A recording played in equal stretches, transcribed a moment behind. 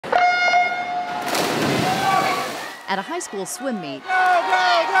At a high school swim meet,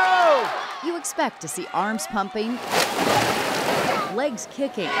 Go! you expect to see arms pumping, legs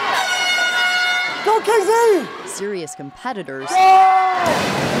kicking, Go, KZ! serious competitors Go!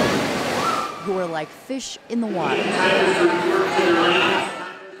 who are like fish in the water.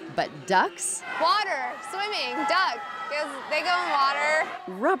 But ducks? Water, swimming, duck. They go in water.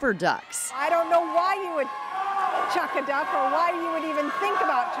 Rubber ducks. I don't know why you would chuck a duck or why you would even think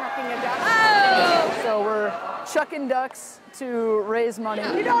about chucking a duck. Oh! So we're chucking ducks to raise money.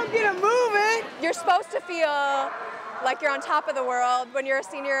 You don't get to move it. You're supposed to feel like you're on top of the world when you're a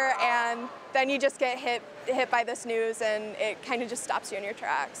senior, and then you just get hit by this news, and it kind of just stops you in your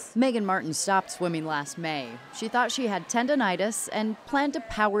tracks. Megan Martin stopped swimming last May. She thought she had tendonitis and planned to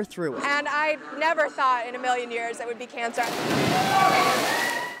power through it. And I never thought in a million years it would be cancer.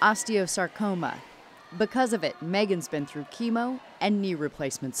 Osteosarcoma. Because of it, Megan's been through chemo and knee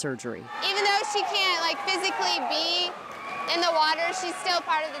replacement surgery. Even though she can't physically be in the water, she's still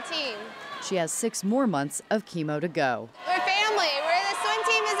part of the team. She has 6 more months of chemo to go. We're family. The swim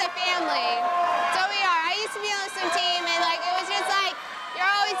team is a family. So we are. I used to be on the swim team, and it was just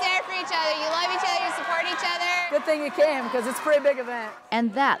you're always there for each other. You love each other. You support each other. Good thing you came, because it's a pretty big event.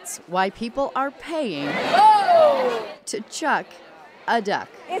 And that's why people are paying to chuck a duck.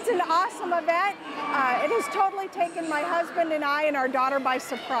 It's an awesome event. It has totally taken my husband and I and our daughter by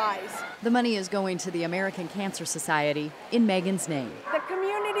surprise. The money is going to the American Cancer Society in Megan's name. The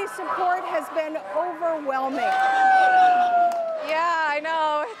community support has been overwhelming. Yeah, I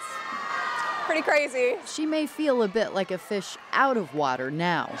know. It's pretty crazy. She may feel a bit like a fish out of water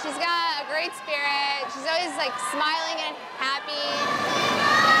now. She's got a great spirit. She's always smiling and happy.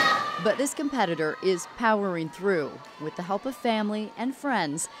 But this competitor is powering through with the help of family and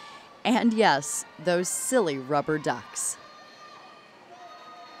friends, and yes, those silly rubber ducks.